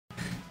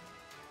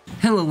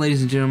Hello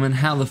ladies and gentlemen,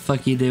 how the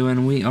fuck you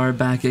doing? We are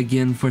back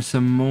again for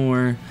some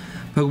more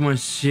Pokemon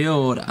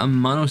Shield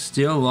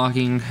MonoSteel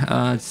locking.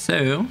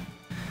 So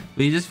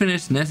we just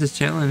finished Nessa's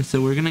challenge,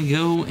 so we're gonna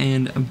go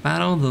and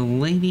battle the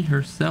lady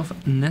herself,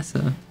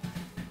 Nessa,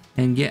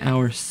 and get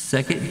our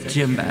second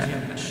gym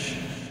badge.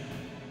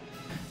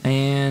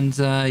 And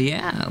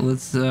yeah,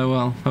 let's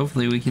well,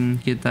 hopefully we can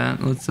get that.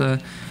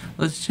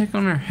 Let's check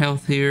on our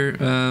health here.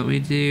 We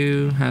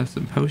do have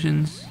some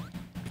potions.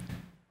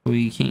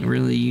 We can't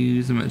really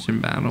use much in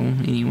battle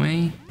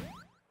anyway.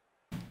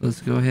 Let's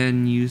go ahead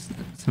and use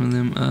some of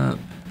them up.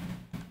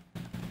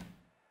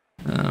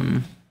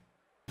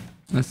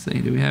 Let's see,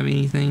 do we have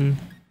anything?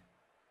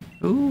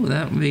 Oh,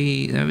 that'd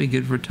be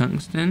good for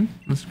tungsten.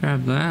 Let's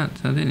grab that.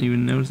 I didn't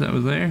even notice that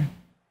was there.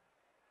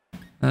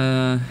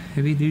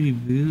 Heavy duty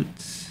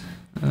boots.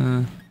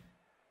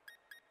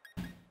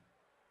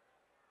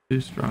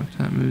 Boost rock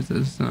type moves.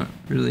 That's not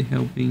really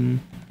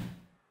helping.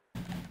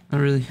 Not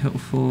really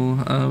helpful.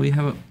 We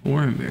have an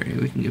Oranberry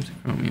we can give to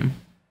Chromium.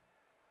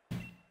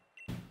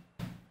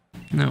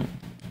 No.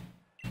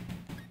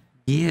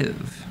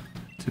 Give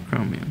to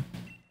Chromium.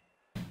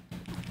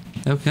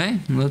 Okay,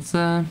 let's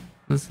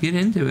get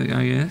into it,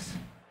 I guess.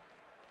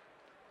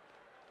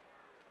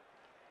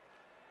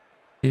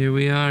 Here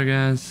we are,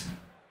 guys.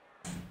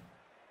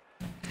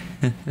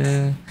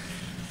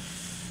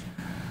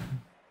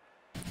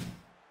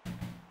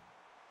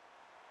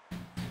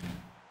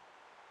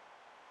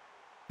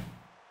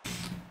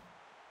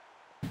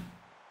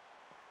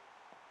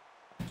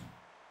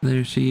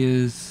 There she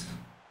is.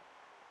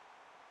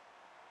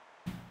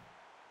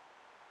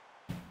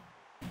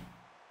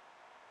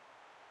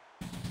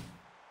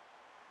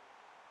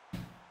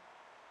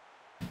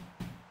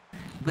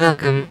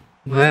 Welcome.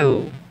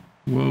 Whoa.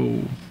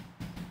 Whoa.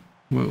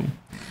 Whoa.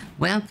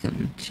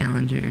 Welcome,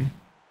 Challenger.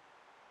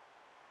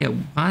 Yeah,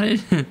 why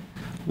did...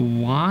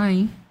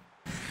 Why?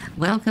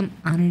 Welcome,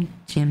 Honored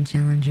Gym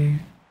Challenger.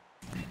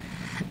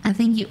 I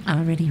think you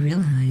already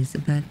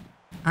realized, but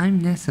I'm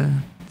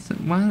Nessa. So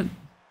what?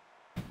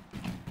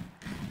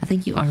 I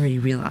think you already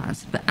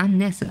realized, but I'm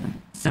Nessa.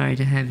 Sorry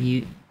to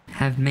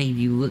have made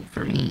you look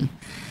for me.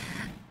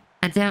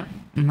 I doubt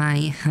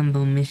my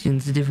humble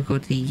mission's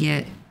difficulty,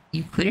 yet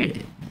you cleared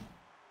it.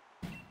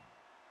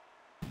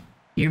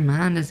 Your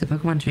mind as a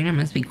Pokemon trainer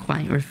must be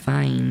quite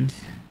refined.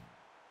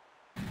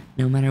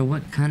 No matter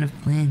what kind of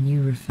plan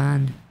your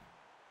refined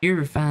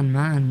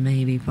mind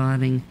may be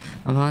plotting,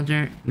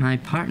 my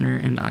partner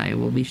and I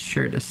will be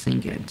sure to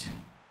sink it.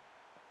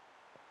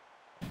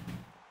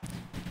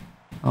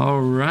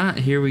 Alright,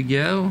 here we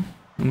go.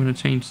 I'm gonna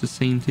change the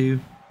scene too.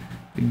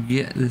 To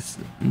get this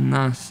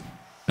nice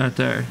right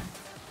there.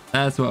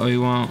 That's what we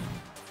want.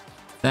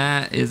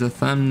 That is a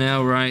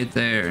thumbnail right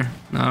there.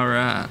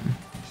 Alright.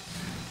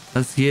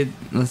 Let's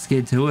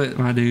get to it,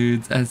 my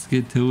dudes. Let's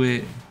get to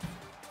it.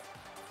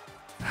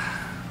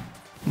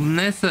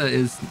 Nessa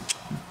is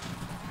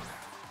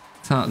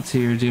top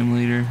tier gym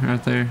leader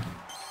right there.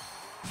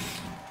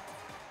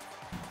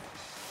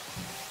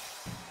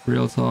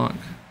 Real talk.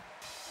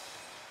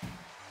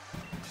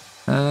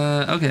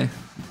 Okay.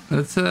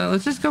 Let's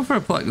just go for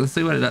a pluck. Let's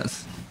see what it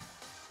does.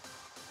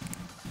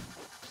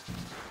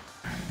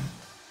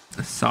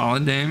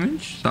 Solid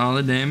damage.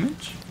 Solid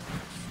damage.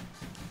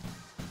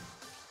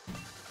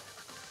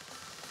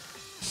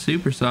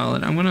 Super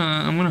solid. I'm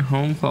gonna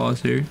home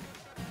claws here.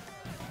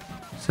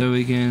 So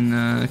we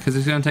can, because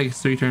it's gonna take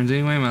us 3 turns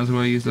anyway, might as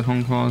well use the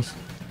home claws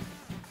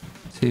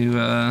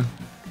to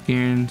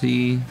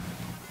guarantee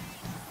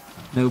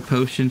no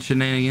potion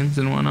shenanigans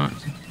and whatnot.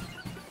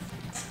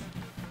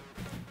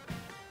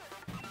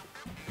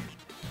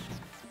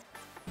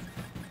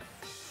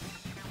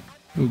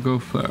 We'll go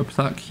for a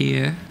pluck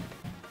here.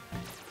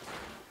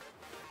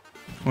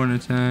 For an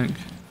attack.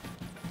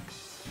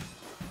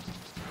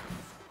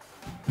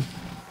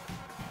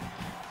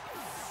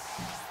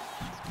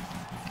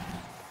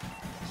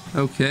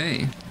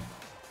 Okay.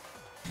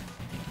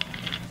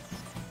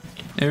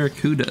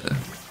 Aracuda.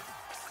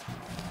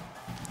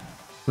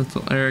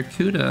 Little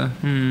Aracuda.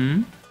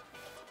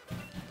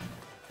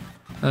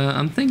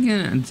 I'm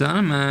thinking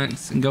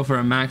Dynamax and go for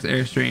a max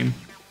Airstream.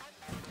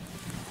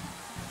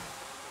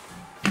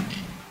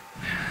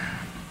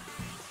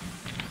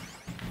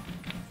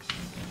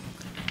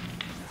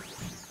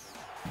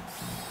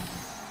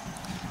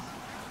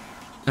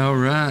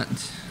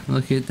 Alright.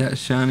 Look at that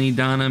shiny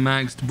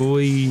Dynamaxed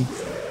boy.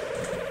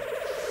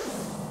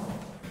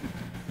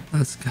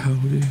 Let's go,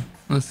 dude.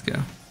 Let's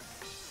go.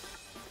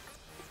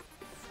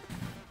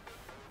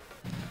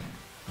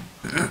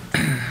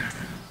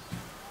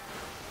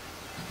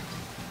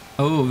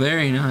 Oh,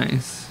 very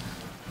nice.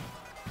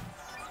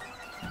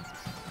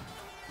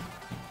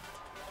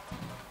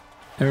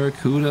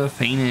 Aracuda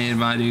fainted,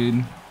 my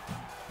dude.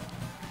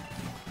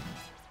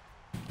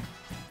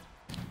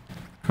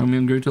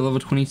 Chromium grew to level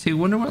 22.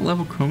 Wonder what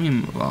level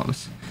Chromium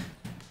evolves.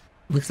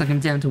 Looks like I'm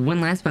down to one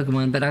last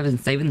Pokemon, but I've been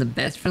saving the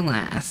best for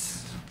last.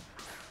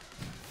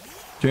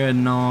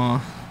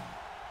 Dreadnought.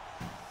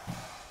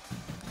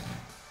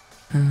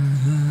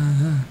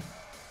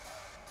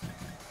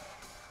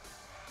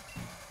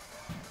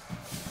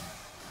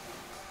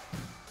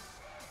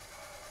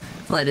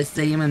 Let us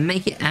see him and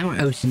make it our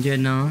ocean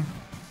dreadnought.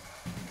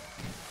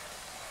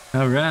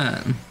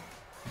 Alright.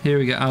 Here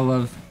we go. I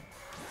love...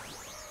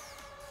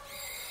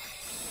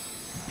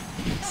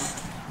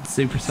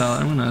 Super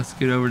solid. I'm gonna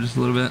scoot over just a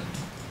little bit.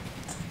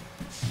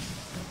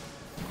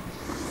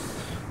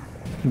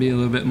 Be a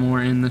little bit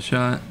more in the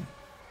shot.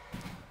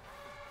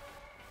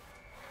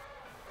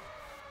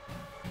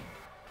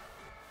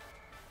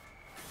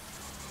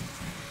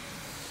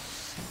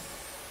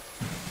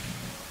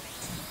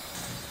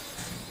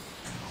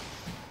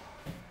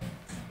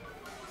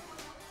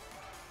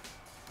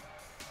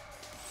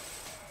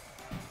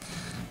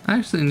 I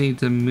actually need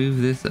to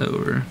move this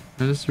over.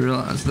 I just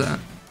realized that.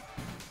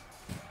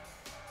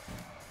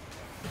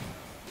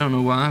 I don't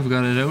know why I've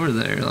got it over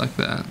there like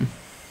that. It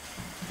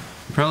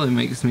probably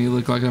makes me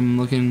look like I'm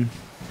looking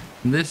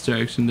in this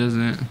direction,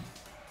 doesn't it?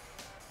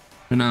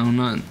 Or no,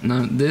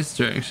 not this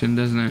direction,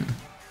 doesn't it?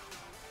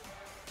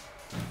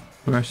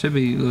 Or I should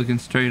be looking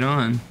straight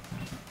on.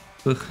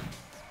 Ugh.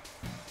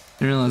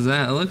 Didn't realize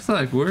that. It looks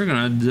like we're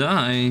gonna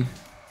die.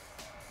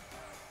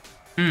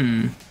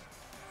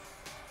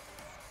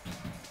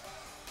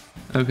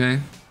 Okay.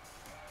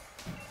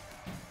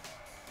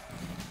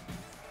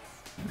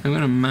 I'm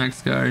gonna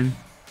max guard.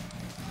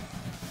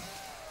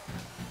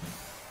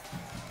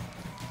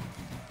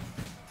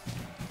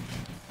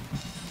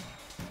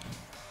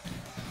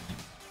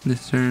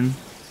 This turn.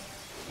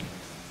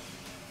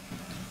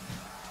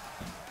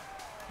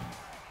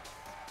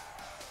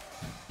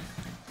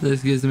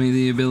 This gives me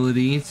the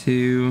ability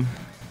to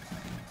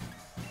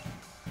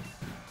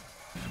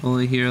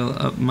fully heal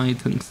up my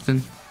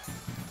tungsten.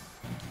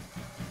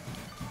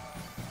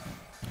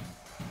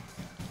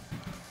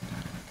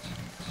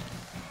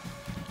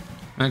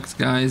 Max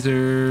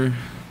geyser.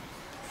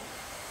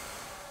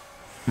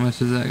 How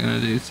much is that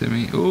gonna do to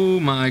me? Oh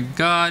my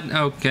god.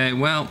 Okay,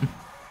 well.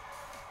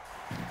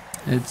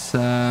 It's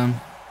no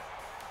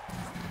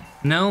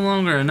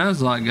longer a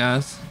Nuzlocke,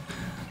 guys.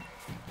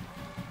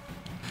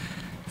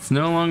 It's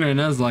no longer a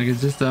Nuzlocke,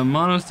 it's just a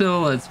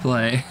MonoSteel Let's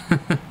Play.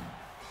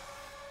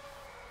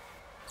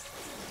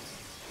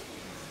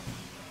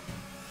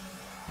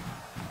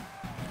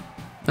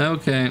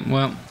 Okay,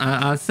 well,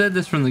 I said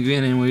this from the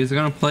beginning. We was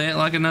gonna play it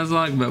like a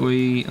Nuzlocke, but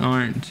we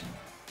aren't.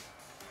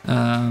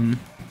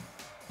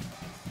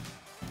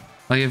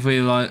 Like if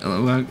we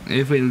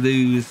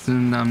lose,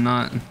 then I'm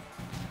not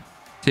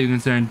too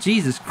concerned.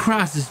 Jesus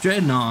Christ, this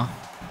dreadnought!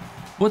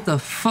 What the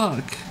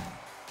fuck?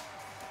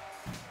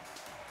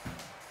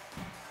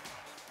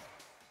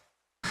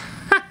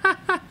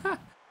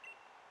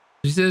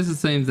 She says the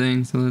same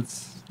thing, so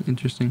that's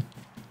interesting.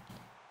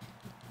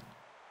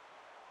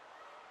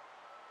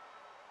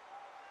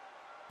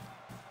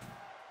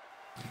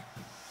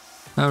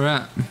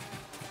 Alright,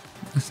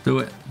 let's do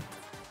it.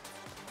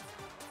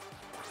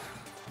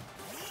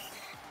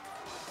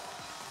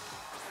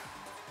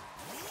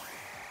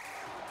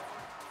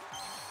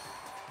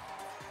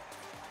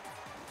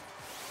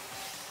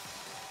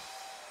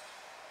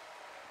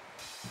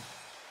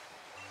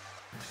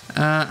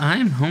 I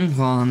am home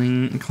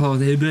clawing.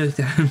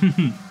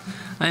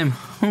 I am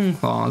home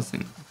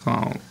clawing.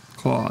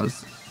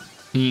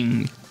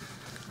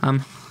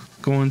 I'm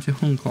going to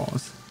home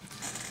claws.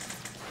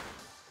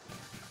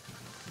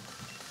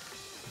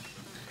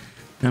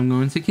 I'm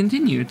going to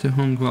continue to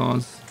home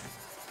claws.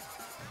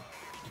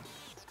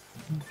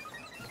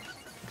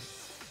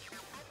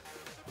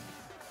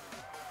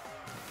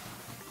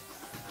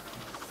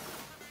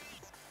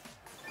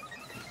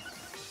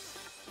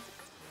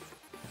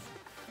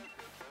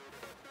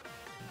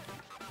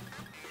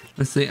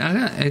 Let's see, I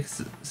got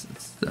X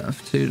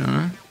stuff too, don't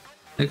I?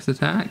 X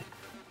attack?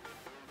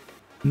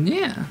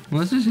 Yeah,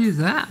 let's just use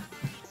that.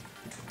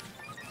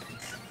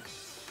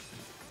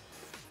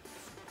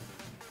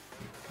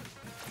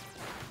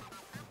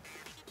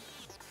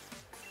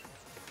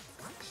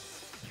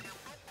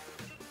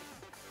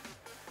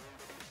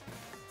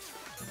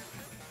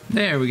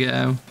 There we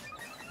go.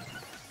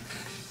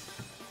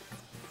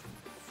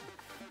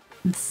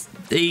 It's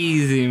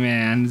easy,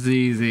 man. It's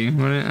easy.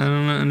 What? I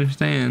don't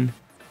understand.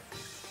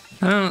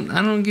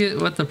 I don't get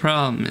what the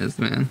problem is,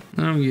 man.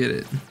 I don't get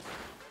it.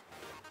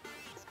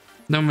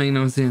 Don't make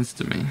no sense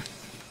to me.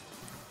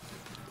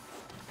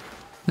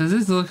 Does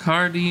this look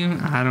hard to you?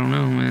 I don't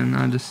know, man.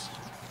 I just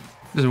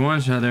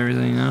one-shot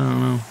everything. I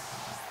don't know.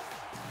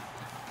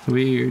 It's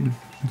weird.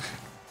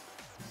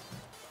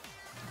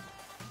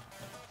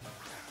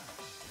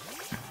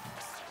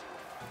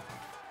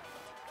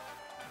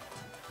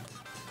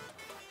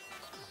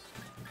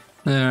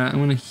 Alright, I'm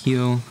gonna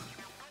heal.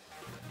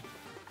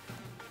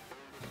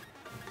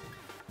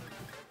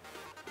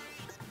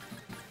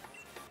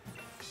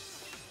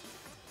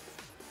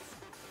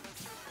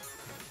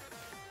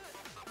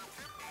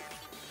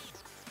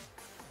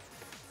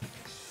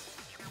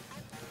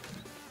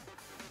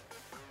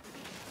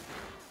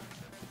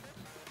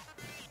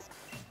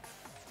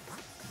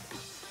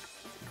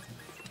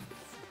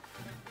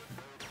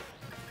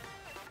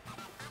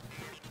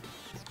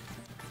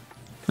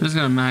 I'm just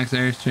gonna max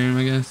airstream,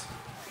 I guess.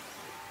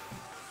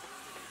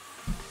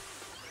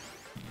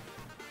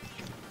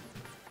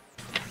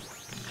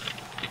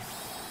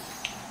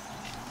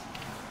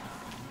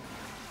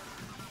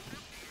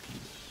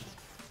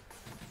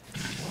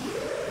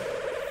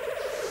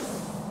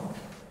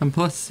 I'm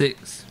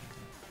 +6.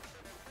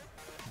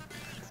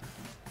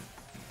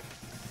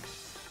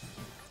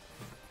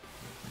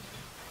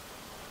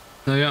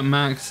 So I got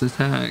max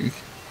attack.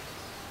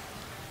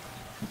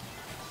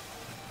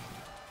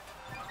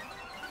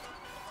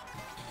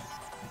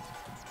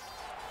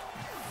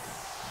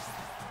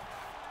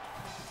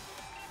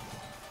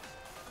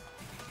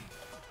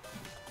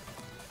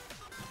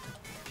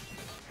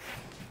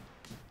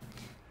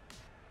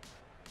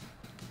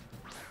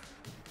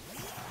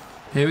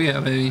 Here we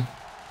go, baby.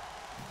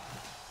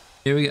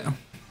 Here we go.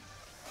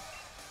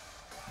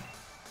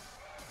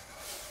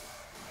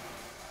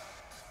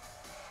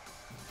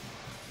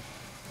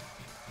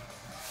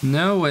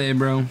 No way,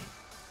 bro.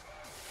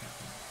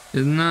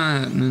 It's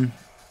not happening.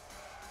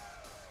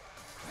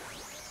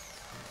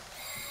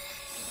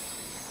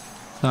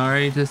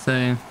 Sorry to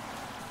say.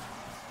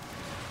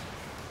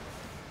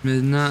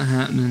 It's not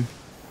happening.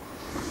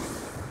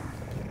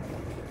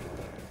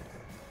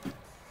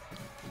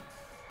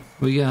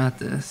 We got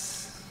this.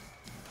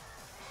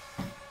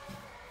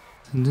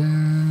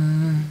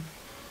 Ta-da.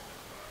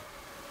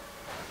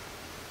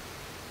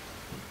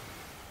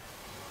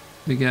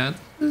 We got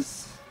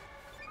this.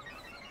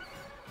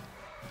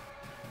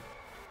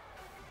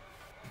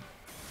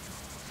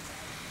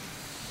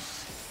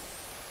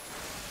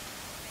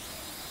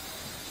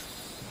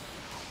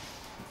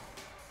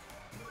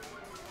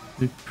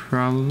 We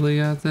probably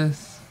got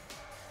this.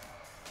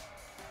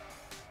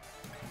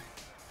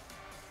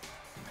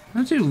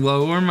 How'd you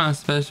lower my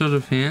special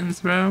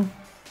defense, bro?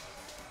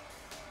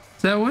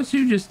 Is that what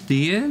you just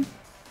did?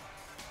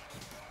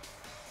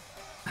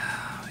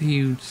 Oh,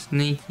 you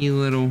sneaky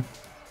little...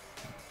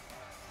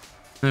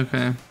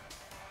 Okay.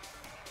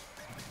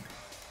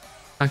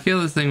 I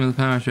killed this thing with a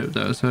power trip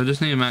though, so I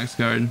just need a max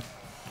guard.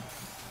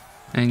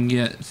 And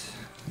get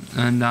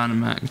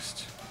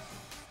Undynamaxed.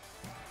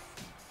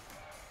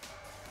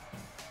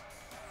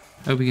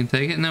 Hope you can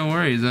take it. No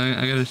worries.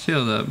 I got a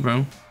shield up,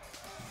 bro.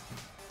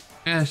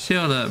 I got a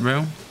shield up,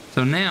 bro.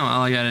 So now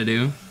all I gotta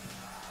do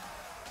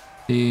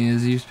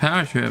is use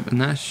power trip,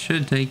 and that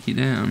should take you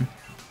down.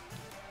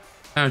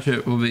 Power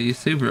trip will be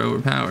super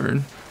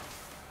overpowered.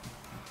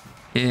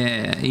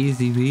 Yeah,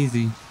 easy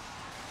peasy.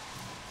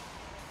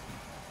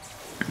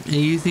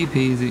 Easy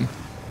peasy.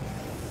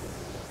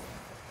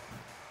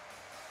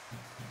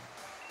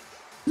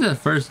 This is the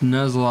first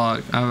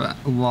Nuzlocke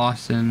I've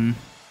lost in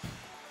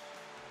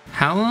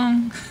how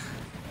long?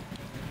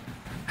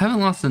 I haven't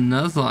lost a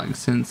Nuzlocke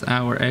since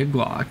our egg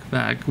lock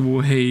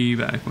way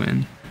back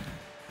when.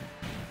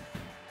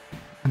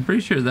 I'm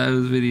pretty sure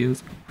those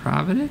videos are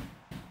private.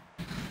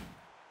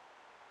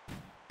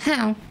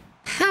 How?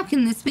 How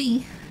can this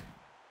be?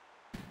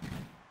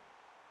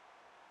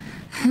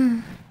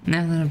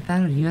 Now that I've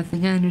battled you, I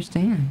think I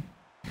understand.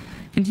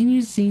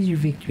 Continue to seize your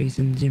victories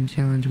in the gym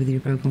challenge with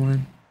your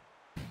Pokemon.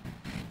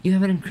 You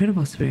have an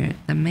incredible spirit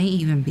that may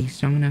even be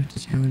strong enough to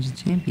challenge the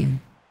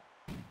champion.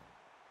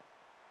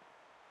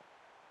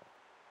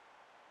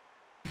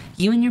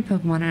 You and your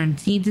Pokemon are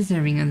indeed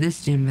deserving of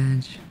this gym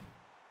badge.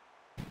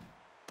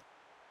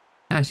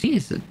 Gosh, she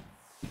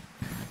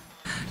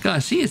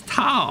is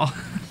tall.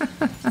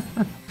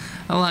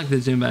 I like the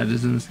gym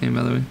badges in this game,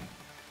 by the way.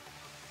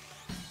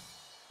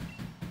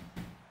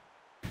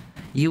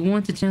 You'll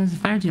want to challenge the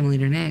Fire Gym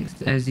leader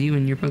next, as you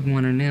and your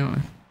Pokemon are now.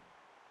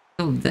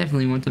 He'll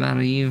definitely want to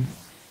battle you.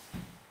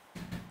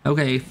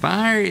 Okay,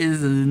 fire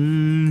is...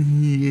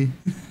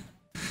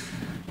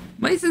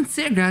 My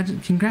sincere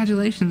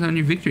congratulations on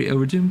your victory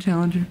over Gym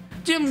Challenger.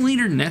 Gym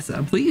Leader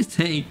Nessa, please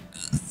take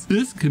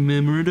this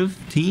commemorative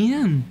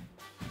TM.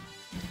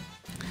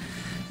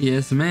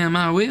 Yes, ma'am,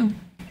 I will.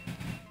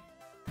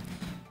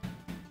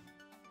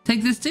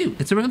 Take this too.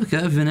 It's a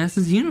replica of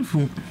Vanessa's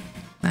uniform.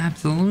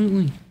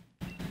 Absolutely.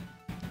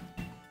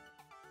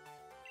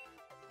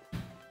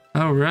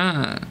 All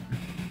right.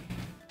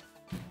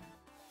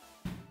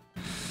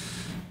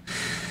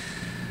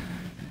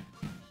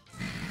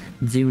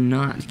 Do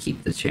not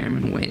keep the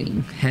chairman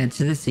waiting. Head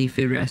to the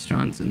seafood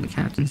restaurants in the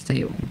captain's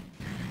table.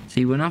 So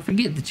you will not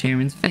forget the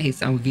chairman's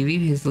face. I will give you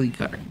his lead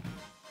card.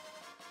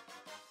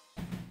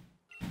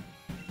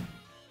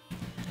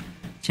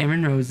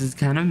 Chairman Rose is the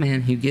kind of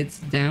man who gets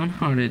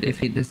downhearted if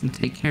he doesn't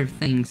take care of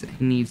things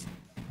he needs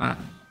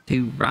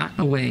to right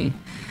away.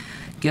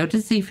 Go to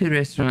the seafood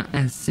restaurant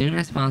as soon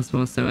as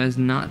possible so as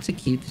not to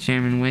keep the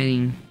chairman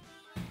waiting.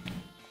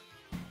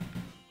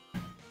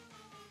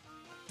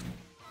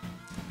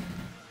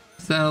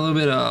 Is that a little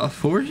bit of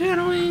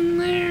foreshadowing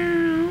there?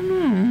 I don't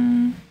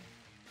know.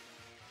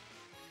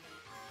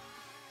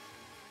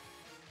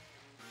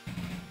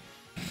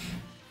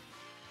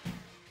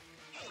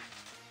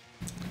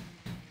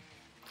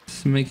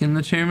 Just making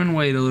the chairman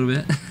wait a little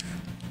bit.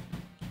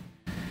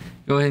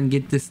 Go ahead and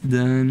get this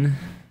done.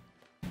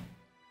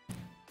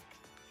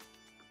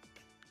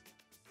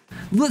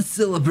 Let's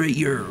celebrate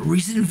your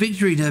recent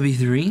victory,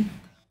 W3.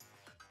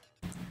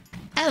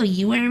 Oh,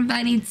 you were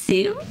invited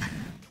too?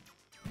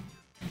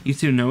 You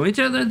two know each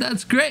other?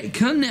 That's great.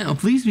 Come now,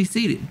 please be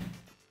seated.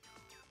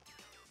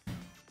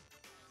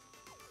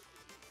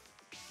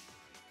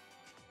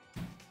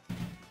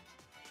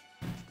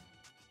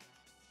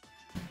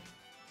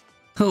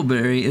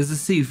 Hullberry is a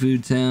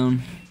seafood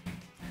town.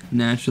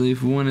 Naturally,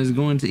 if one is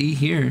going to eat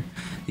here,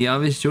 the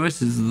obvious choice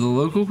is the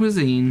local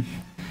cuisine.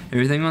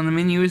 Everything on the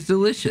menu is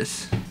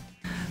delicious.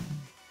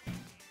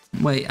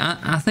 Wait,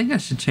 I think I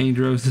should change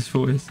Rose's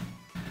voice.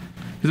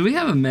 Because we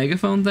have a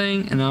megaphone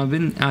thing, and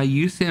I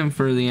used him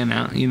for the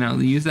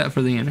use that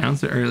for the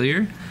announcer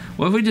earlier.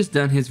 What if we just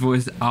done his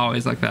voice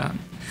always like that?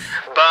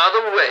 By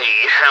the way,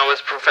 how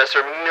is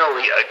Professor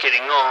Magnolia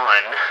getting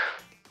on?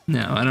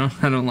 No, I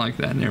don't like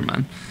that. Never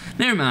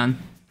mind.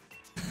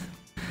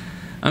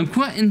 I'm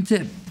quite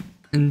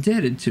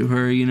indebted to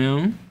her, you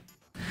know.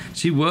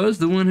 She was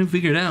the one who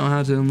figured out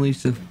how to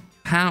unleash the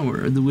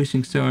power of the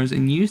wishing stars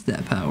and use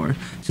that power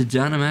to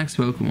Dynamax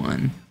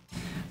Pokemon.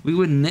 We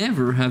would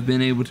never have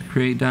been able to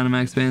create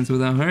Dynamax bands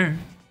without her.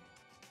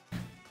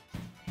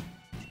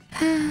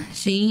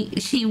 She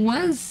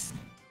was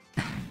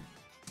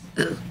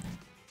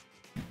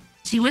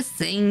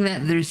saying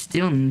that there's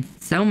still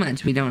so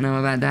much we don't know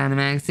about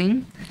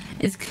Dynamaxing.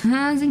 It's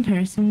causing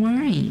her some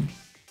worry.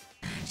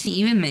 She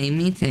even made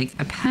me take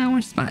a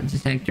power spot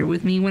detector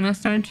with me when I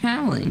started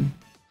traveling.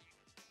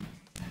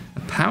 A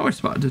power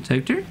spot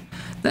detector?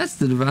 That's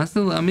the device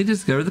that allowed me to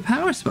discover the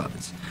power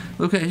spots,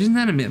 locations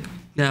that emit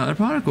galar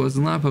particles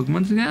and allow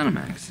Pokemon to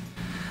Dynamax.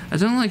 I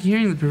don't like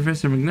hearing that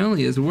Professor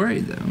Magnolia is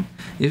worried, though.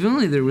 If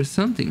only there was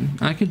something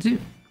I could do.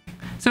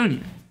 Sonia,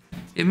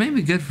 it may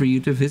be good for you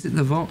to visit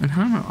the vault in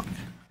Hammerlock.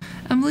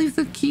 I believe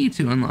the key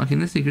to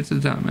unlocking the secrets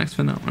of the Dynamax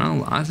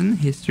phenomenon lies in the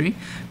history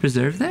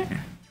preserved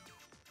there.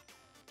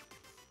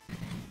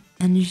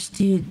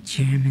 Understood,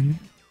 Chairman.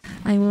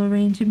 I will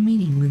arrange a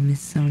meeting with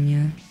Miss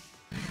Sonia.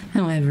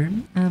 However,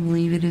 I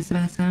believe it is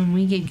about time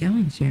we get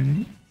going,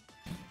 Chairman.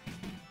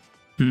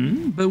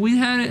 But we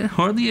had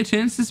hardly a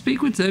chance to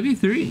speak with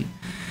W3.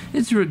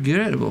 It's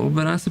regrettable,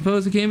 but I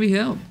suppose it can't be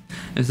helped.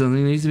 If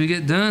something needs to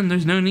get done,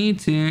 there's no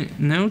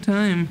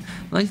time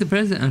like the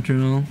present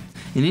after all.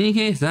 In any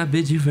case, I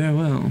bid you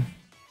farewell.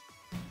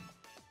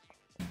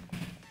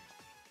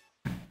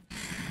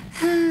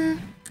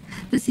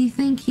 Does he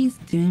think he's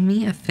doing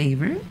me a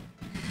favor?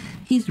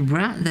 He's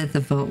right that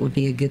the vault would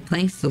be a good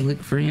place to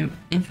look for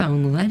info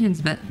on the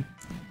legends, but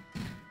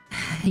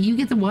you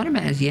get the water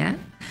badge, yeah?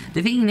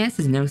 Defeating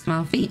Nessa is no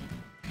small feat.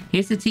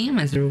 Here's the team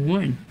as a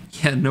reward.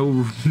 Yeah,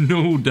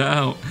 no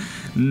doubt.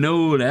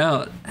 No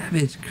doubt. That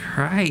bitch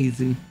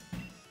crazy.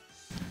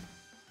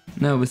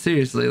 No, but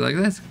seriously, like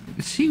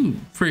she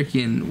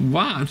freaking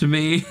whopped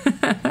me.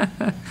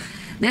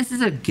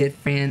 Nessa's a good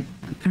friend.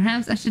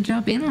 Perhaps I should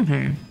drop in on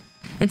her.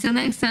 Until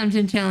next time,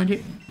 Gym Challenger.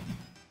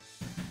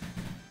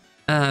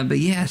 But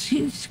yeah,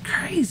 she's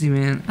crazy,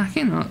 man. I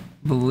cannot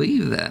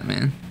believe that,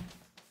 man.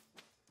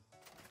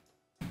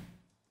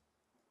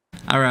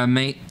 Alright,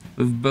 mate.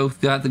 We've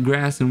both got the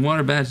grass and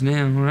water badge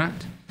now,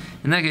 alright?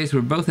 In that case,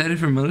 we're both headed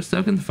for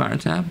MonoSteel and the fire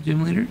type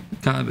gym leader,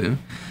 Kabu.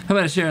 How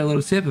about I share a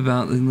little tip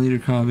about the leader,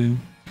 Kabu?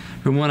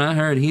 From what I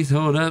heard, he's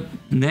holed up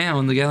now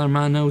in the Galar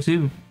Mine No.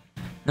 2.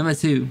 Number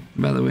 2,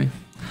 by the way.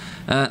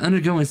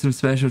 Undergoing some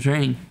special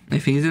training.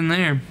 If he's in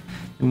there,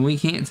 then we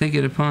can't take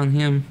him on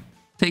in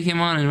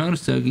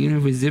MonoSteel, even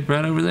if we zip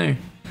right over there.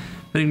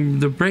 Putting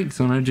the brakes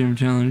on our gym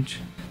challenge.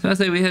 So I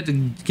say we head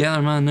to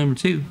Galar Mine number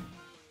 2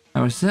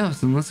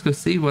 ourselves, and let's go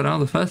see what all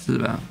the fuss is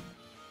about.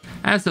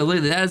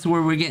 Absolutely, that's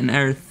where we're getting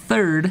our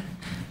third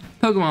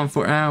Pokemon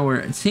for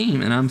our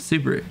team, and I'm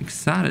super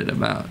excited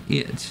about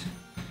it.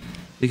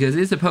 Because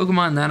it's a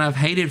Pokemon that I've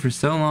hated for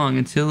so long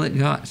until it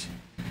got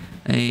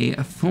a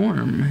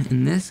form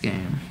in this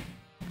game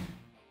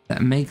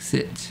that makes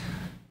it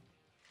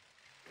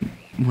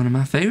one of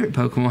my favorite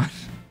Pokemon.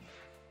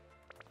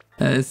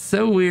 It's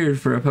so weird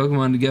for a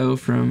Pokemon to go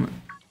from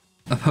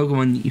a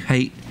Pokemon that you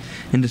hate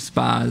and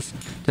despise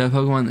to a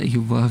Pokemon that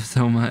you love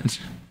so much.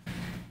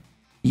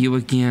 You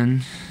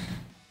again.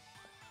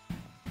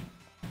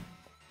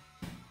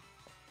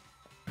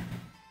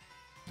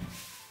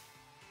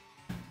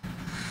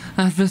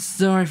 I feel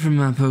sorry for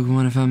my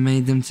Pokemon if I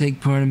made them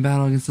take part in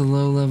battle against the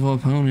low-level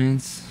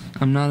opponents.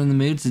 I'm not in the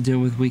mood to deal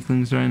with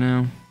weaklings right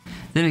now.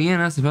 Then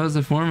again, I suppose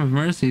a form of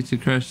mercy to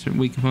crush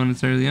weak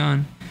opponents early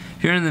on.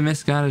 If you're in the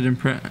misguided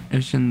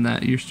impression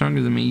that you're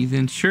stronger than me,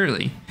 then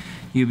surely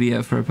you'll be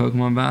up for a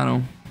Pokemon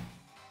battle.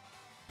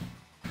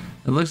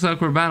 It looks like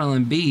we're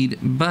battling Bede,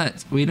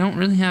 but we don't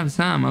really have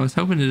time. I was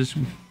hoping to just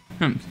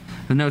have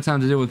no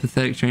time to deal with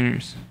pathetic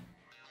trainers.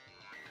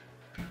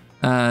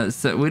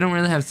 So we don't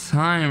really have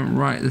time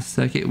right this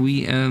second.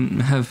 We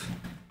have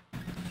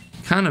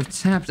kind of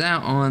tapped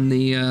out on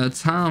the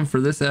time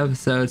for this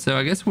episode, so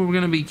I guess we're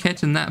going to be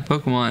catching that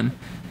Pokemon,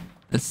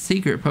 a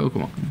secret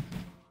Pokemon,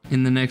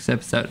 in the next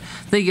episode.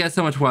 Thank you guys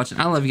so much for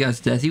watching. I love you guys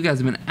to death. You guys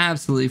have been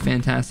absolutely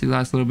fantastic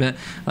last little bit.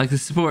 Like, the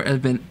support has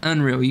been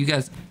unreal. You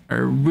guys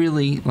are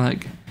really,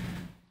 like,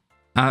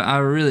 I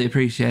really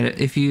appreciate it.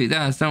 If you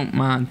guys don't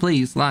mind,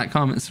 please like,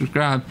 comment,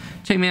 subscribe.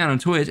 Check me out on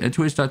Twitch at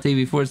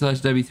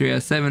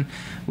twitch.tv/W3S7.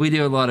 We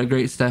do a lot of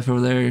great stuff over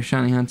there,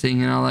 shiny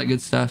hunting and all that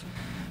good stuff.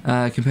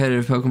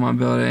 Competitive Pokemon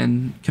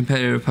building,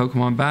 competitive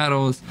Pokemon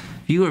battles,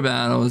 viewer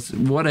battles,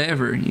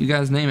 whatever. You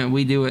guys name it,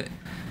 we do it.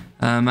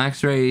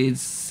 max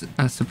raids,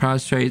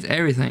 surprise trades,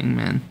 everything,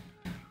 man.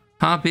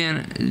 Hop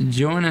in,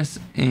 join us,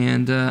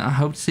 and I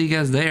hope to see you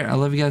guys there. I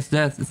love you guys to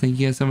death. Thank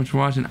you guys so much for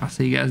watching. I'll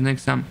see you guys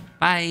next time.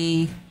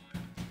 Bye.